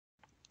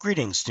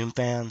Greetings, Doom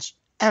fans,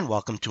 and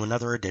welcome to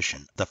another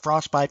edition of the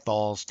Frostbite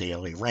Falls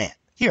Daily Rant,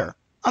 here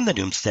on the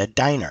Doomstead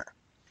Diner.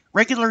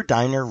 Regular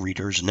Diner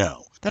readers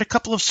know that a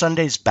couple of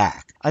Sundays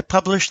back I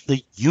published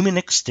the Human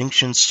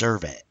Extinction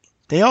Survey.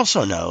 They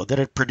also know that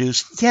it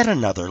produced yet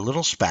another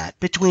little spat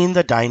between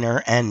the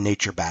Diner and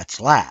Nature Bat's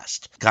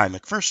Last, Guy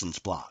McPherson's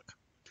blog.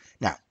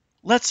 Now,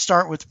 let's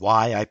start with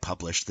why I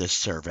published this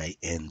survey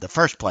in the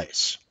first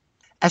place.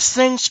 As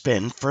things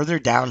spin further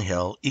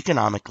downhill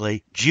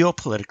economically,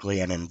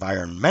 geopolitically, and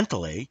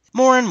environmentally,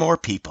 more and more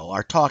people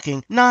are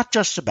talking not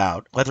just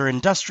about whether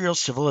industrial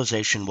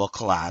civilization will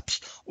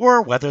collapse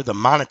or whether the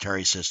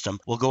monetary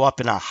system will go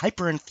up in a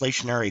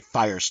hyperinflationary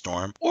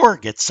firestorm or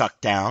get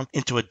sucked down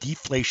into a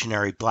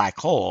deflationary black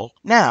hole.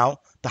 Now,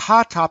 the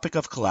hot topic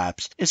of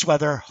collapse is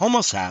whether Homo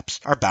Saps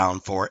are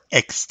bound for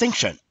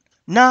extinction.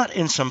 Not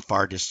in some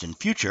far distant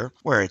future,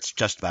 where it's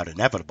just about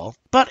inevitable,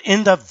 but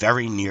in the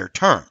very near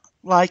term.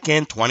 Like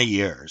in 20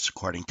 years,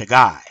 according to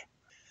Guy.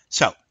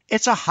 So,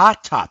 it's a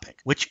hot topic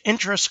which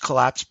interests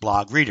Collapse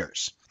blog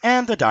readers,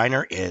 and the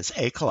Diner is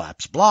a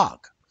Collapse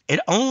blog.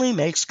 It only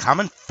makes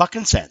common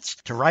fucking sense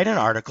to write an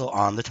article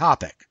on the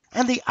topic,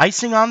 and the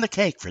icing on the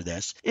cake for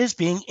this is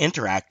being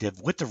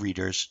interactive with the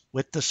readers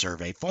with the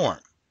survey form.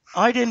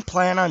 I didn't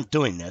plan on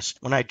doing this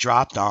when I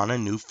dropped on a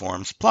new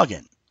Forms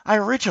plugin. I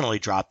originally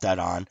dropped that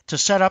on to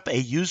set up a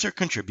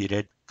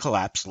user-contributed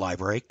Collapse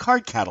library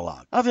card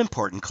catalog of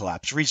important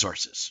Collapse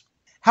resources.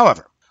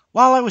 However,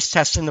 while I was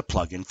testing the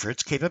plugin for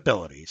its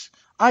capabilities,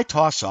 I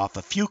tossed off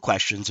a few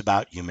questions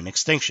about human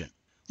extinction.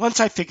 Once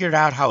I figured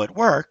out how it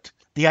worked,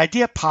 the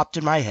idea popped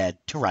in my head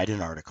to write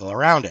an article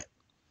around it.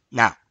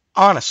 Now,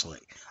 honestly,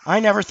 I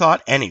never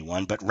thought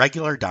anyone but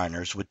regular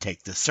diners would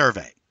take this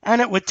survey,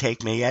 and it would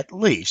take me at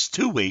least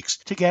 2 weeks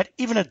to get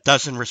even a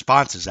dozen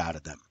responses out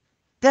of them.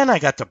 Then I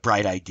got the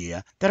bright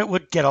idea that it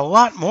would get a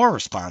lot more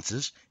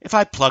responses if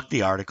I plugged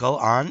the article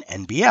on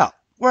NBL,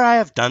 where I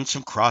have done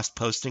some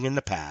cross-posting in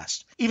the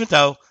past, even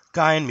though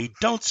Guy and me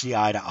don't see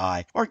eye to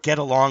eye or get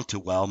along too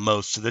well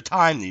most of the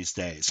time these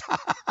days.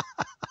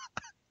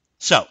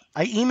 So,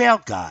 I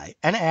emailed Guy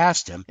and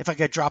asked him if I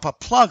could drop a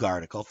plug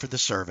article for the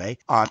survey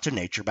onto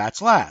Nature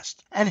Bat's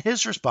Last, and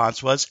his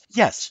response was,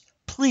 yes,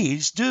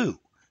 please do.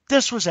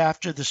 This was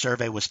after the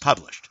survey was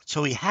published,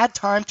 so he had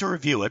time to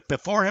review it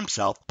before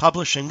himself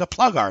publishing the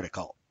plug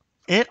article.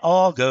 It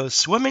all goes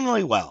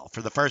swimmingly well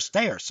for the first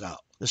day or so.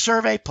 The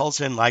survey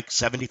pulls in like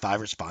 75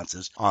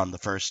 responses on the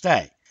first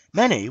day,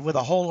 many with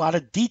a whole lot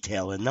of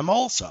detail in them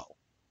also.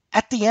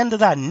 At the end of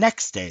that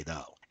next day,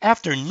 though,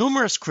 after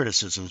numerous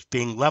criticisms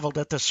being leveled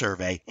at the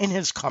survey in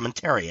his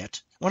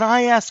commentariat, when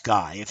I asked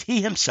Guy if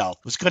he himself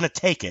was going to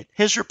take it,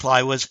 his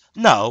reply was,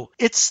 no,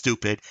 it's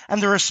stupid,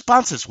 and the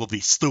responses will be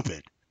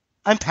stupid.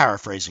 I'm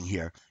paraphrasing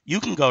here.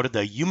 You can go to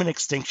the Human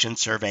Extinction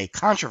Survey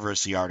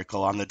controversy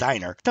article on the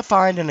Diner to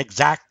find an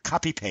exact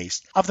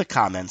copy-paste of the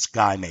comments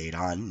Guy made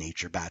on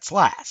Nature Bat's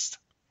Last.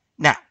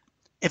 Now,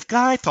 if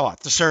Guy thought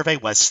the survey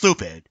was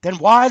stupid, then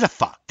why the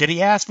fuck did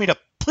he ask me to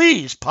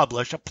please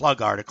publish a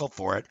plug article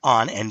for it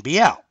on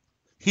NBL?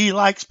 He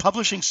likes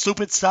publishing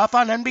stupid stuff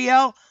on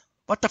NBL?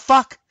 What the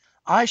fuck?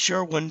 I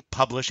sure wouldn't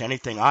publish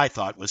anything I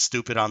thought was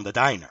stupid on the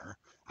Diner.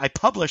 I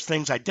publish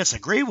things I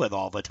disagree with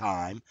all the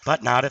time,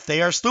 but not if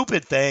they are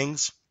stupid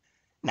things.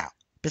 Now,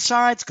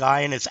 besides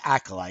Guy and his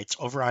acolytes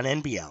over on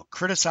NBL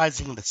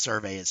criticizing the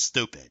survey as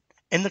stupid,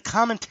 in the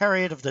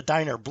commentariat of the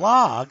Diner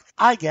blog,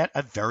 I get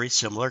a very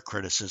similar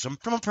criticism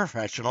from a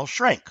professional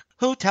shrink,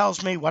 who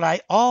tells me what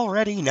I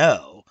already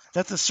know,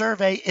 that the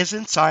survey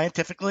isn't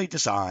scientifically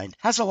designed,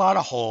 has a lot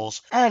of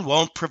holes, and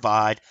won't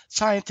provide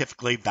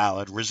scientifically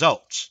valid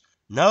results.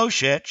 No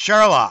shit,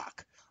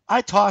 Sherlock. I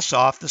tossed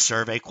off the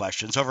survey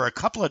questions over a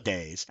couple of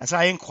days as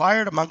I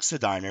inquired amongst the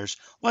diners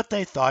what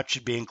they thought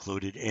should be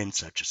included in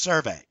such a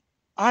survey.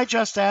 I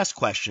just asked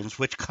questions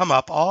which come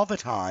up all the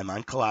time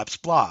on Collapse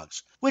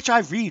blogs, which I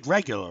read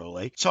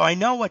regularly, so I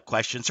know what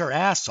questions are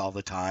asked all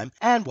the time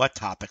and what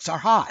topics are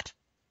hot.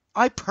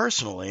 I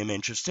personally am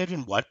interested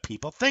in what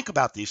people think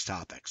about these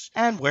topics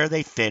and where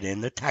they fit in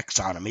the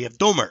taxonomy of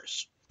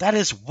doomers. That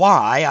is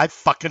why I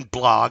fucking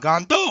blog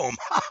on Doom.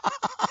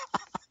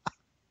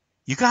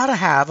 You gotta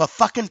have a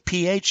fucking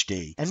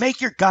PhD and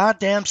make your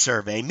goddamn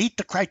survey meet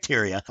the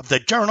criteria of the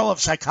Journal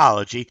of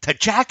Psychology to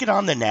jack it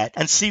on the net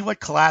and see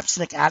what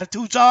collapsenic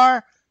attitudes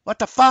are? What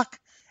the fuck?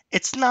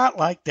 It's not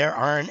like there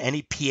aren't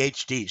any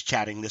PhDs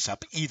chatting this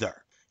up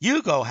either.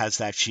 Hugo has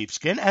that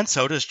sheepskin, and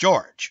so does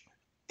George.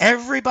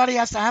 Everybody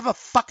has to have a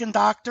fucking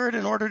doctorate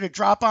in order to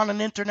drop on an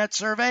internet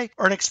survey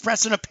or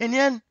express an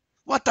opinion?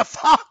 What the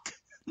fuck?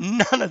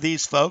 None of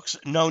these folks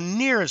know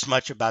near as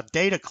much about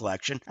data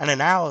collection and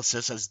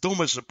analysis as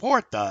Doomer's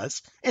report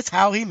does. It's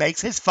how he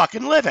makes his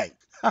fucking living.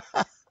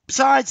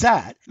 Besides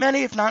that,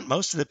 many if not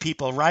most of the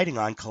people writing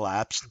on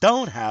Collapse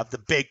don't have the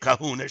big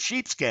kahuna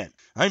sheepskin.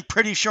 I'm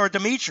pretty sure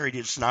Dimitri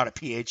is not a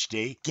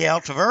PhD. Gail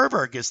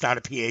Tverberg is not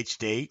a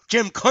PhD.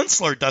 Jim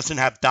Kunstler doesn't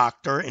have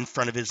doctor in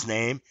front of his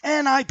name.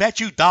 And I bet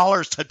you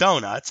dollars to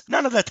donuts,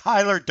 none of the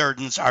Tyler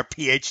Durdens are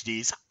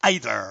PhDs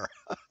either.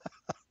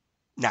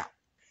 Now,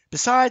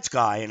 Besides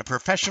Guy and a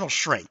professional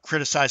shrink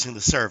criticizing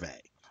the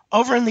survey,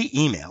 over in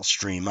the email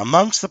stream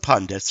amongst the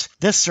pundits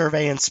this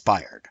survey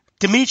inspired,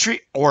 Dmitry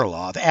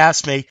Orlov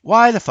asked me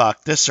why the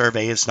fuck this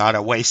survey is not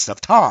a waste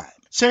of time,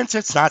 since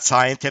it's not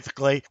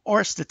scientifically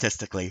or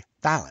statistically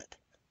valid.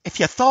 If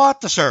you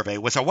thought the survey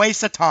was a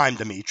waste of time,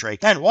 Dmitry,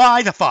 then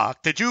why the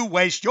fuck did you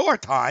waste your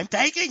time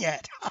taking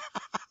it?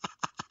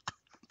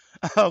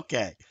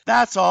 Okay,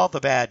 that's all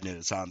the bad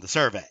news on the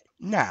survey.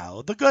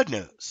 Now, the good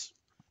news.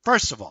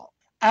 First of all,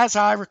 as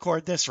I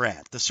record this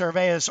rant, the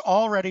survey has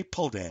already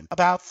pulled in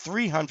about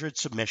 300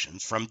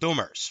 submissions from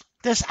Doomers.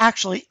 This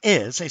actually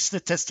is a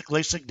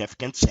statistically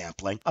significant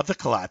sampling of the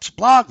collapsed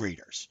blog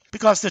readers,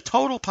 because the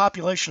total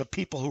population of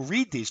people who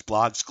read these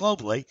blogs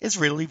globally is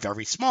really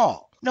very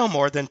small, no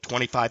more than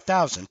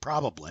 25,000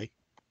 probably.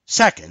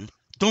 Second,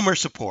 Doomer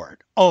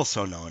support,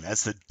 also known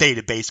as the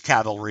database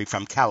cavalry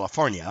from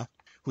California,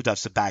 who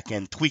does the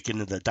back-end tweaking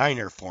of the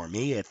diner for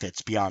me if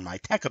it's beyond my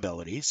tech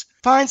abilities,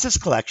 finds this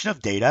collection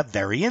of data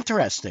very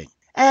interesting,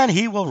 and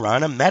he will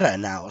run a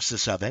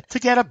meta-analysis of it to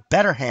get a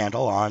better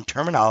handle on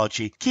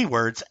terminology,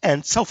 keywords,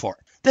 and so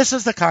forth. This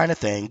is the kind of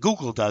thing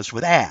Google does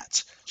with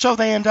ads, so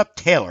they end up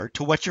tailored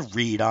to what you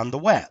read on the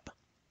web.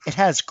 It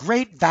has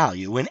great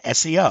value in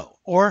SEO,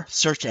 or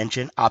search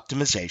engine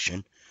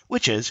optimization,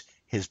 which is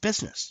his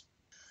business.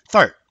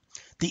 Third,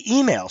 the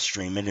email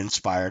stream it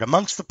inspired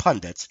amongst the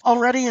pundits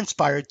already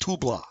inspired two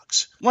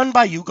blogs, one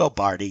by Hugo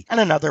Bardi and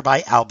another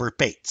by Albert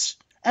Bates,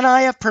 and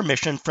I have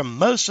permission from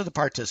most of the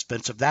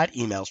participants of that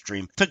email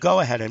stream to go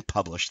ahead and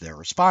publish their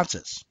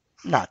responses.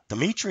 Not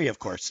Dmitry, of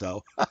course,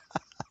 though.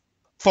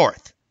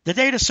 Fourth, the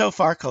data so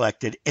far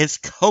collected is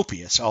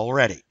copious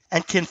already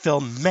and can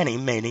fill many,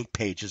 many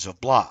pages of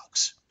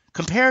blogs.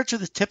 Compared to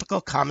the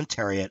typical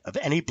commentariat of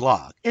any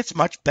blog, it's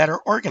much better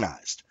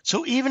organized,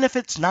 so even if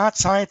it's not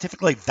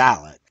scientifically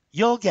valid,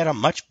 you'll get a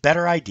much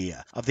better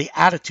idea of the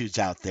attitudes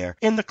out there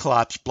in the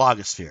collapsed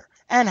blogosphere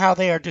and how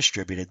they are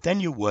distributed than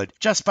you would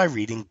just by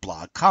reading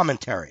blog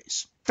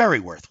commentaries.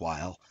 Very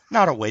worthwhile,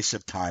 not a waste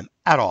of time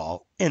at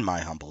all, in my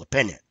humble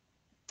opinion.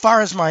 As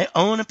far as my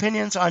own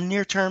opinions on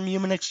near-term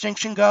human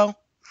extinction go,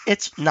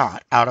 it's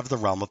not out of the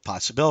realm of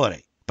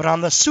possibility. But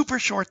on the super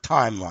short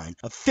timeline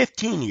of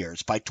 15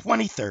 years by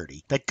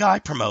 2030 that Guy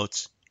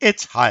promotes,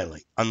 it's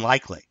highly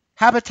unlikely.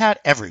 Habitat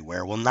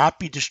everywhere will not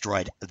be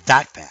destroyed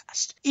that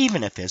fast,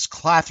 even if his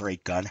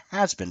clathrate gun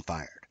has been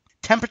fired.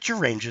 Temperature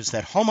ranges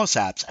that Homo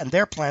Saps and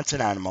their plants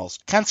and animals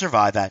can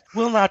survive at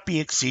will not be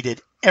exceeded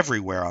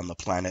everywhere on the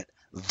planet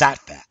that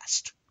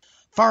fast.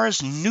 Far as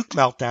nuke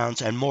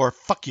meltdowns and more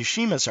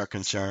Fukushimas are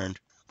concerned,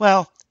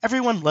 well,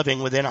 everyone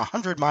living within a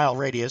 100-mile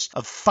radius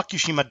of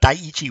Fukushima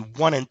Daiichi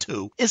 1 and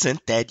 2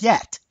 isn't dead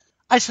yet.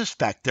 I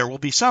suspect there will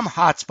be some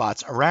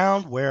hotspots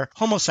around where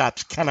Homo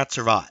Saps cannot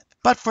survive.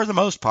 But for the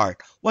most part,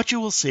 what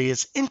you will see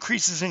is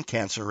increases in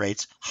cancer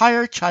rates,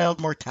 higher child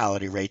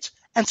mortality rates,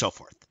 and so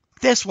forth.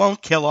 This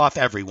won't kill off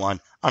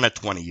everyone on a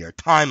 20-year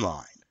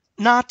timeline.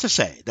 Not to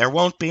say there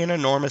won't be an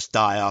enormous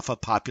die-off of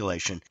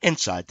population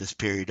inside this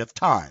period of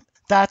time.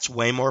 That's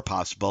way more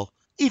possible,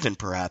 even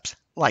perhaps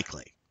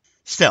likely.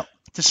 Still,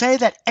 to say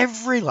that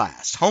every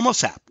last Homo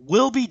sap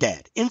will be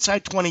dead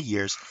inside 20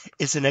 years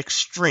is an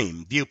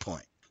extreme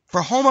viewpoint.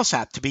 For Homo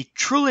sap to be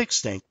truly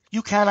extinct,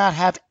 you cannot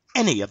have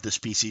any of the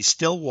species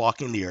still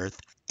walking the earth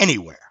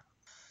anywhere.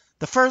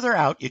 The further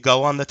out you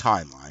go on the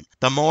timeline,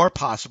 the more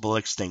possible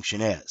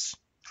extinction is.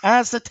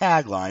 As the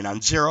tagline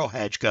on Zero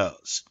Hedge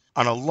goes,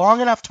 on a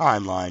long enough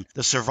timeline,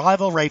 the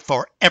survival rate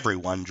for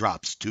everyone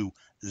drops to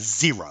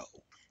 0.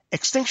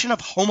 Extinction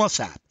of Homo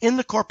sap, in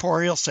the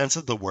corporeal sense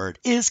of the word,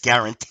 is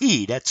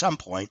guaranteed at some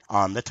point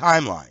on the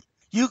timeline.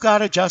 You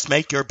gotta just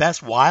make your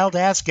best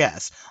wild-ass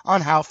guess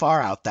on how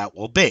far out that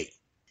will be.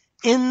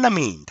 In the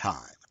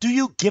meantime, do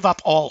you give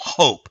up all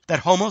hope that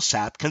Homo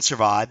sap can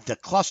survive the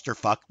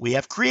clusterfuck we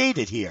have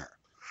created here?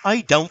 I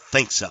don't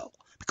think so,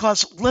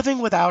 because living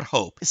without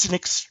hope is an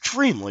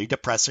extremely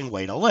depressing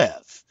way to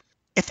live.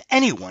 If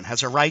anyone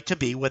has a right to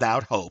be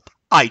without hope,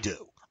 I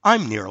do.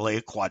 I'm nearly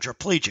a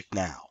quadriplegic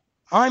now.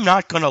 I'm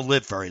not going to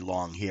live very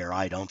long here,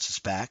 I don't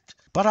suspect,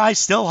 but I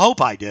still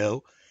hope I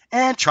do,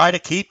 and try to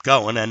keep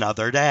going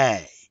another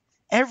day.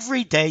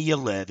 Every day you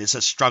live is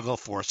a struggle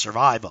for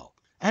survival.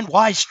 And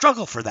why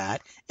struggle for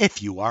that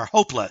if you are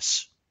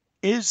hopeless?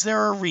 Is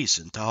there a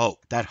reason to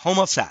hope that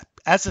Homo sap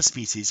as a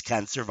species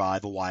can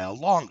survive a while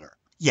longer?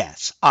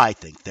 Yes, I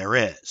think there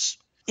is.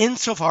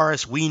 Insofar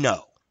as we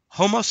know,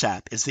 Homo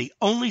sap is the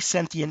only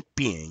sentient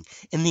being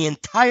in the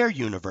entire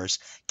universe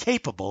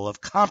capable of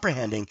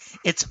comprehending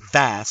its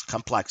vast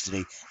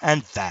complexity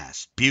and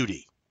vast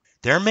beauty.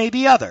 There may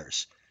be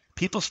others.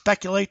 People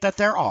speculate that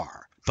there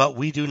are, but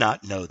we do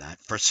not know that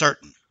for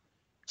certain.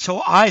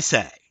 So I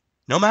say,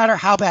 no matter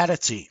how bad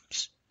it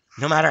seems,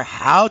 no matter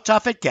how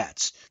tough it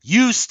gets,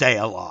 you stay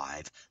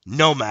alive,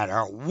 no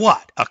matter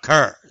what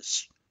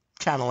occurs.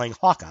 Channeling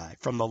Hawkeye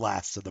from The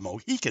Last of the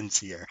Mohicans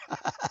here.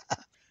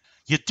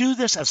 You do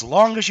this as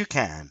long as you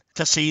can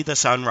to see the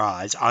sun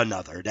rise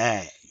another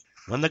day.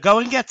 When the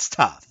going gets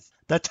tough,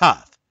 the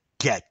tough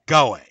get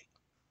going.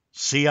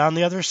 See you on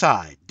the other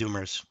side,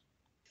 Doomers.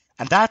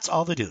 And that's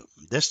all the doom,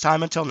 this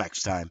time until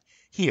next time,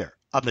 here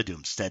on the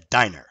Doomstead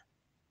Diner.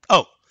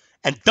 Oh,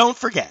 and don't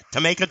forget to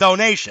make a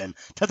donation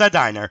to the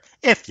diner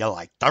if you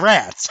like the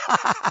rants.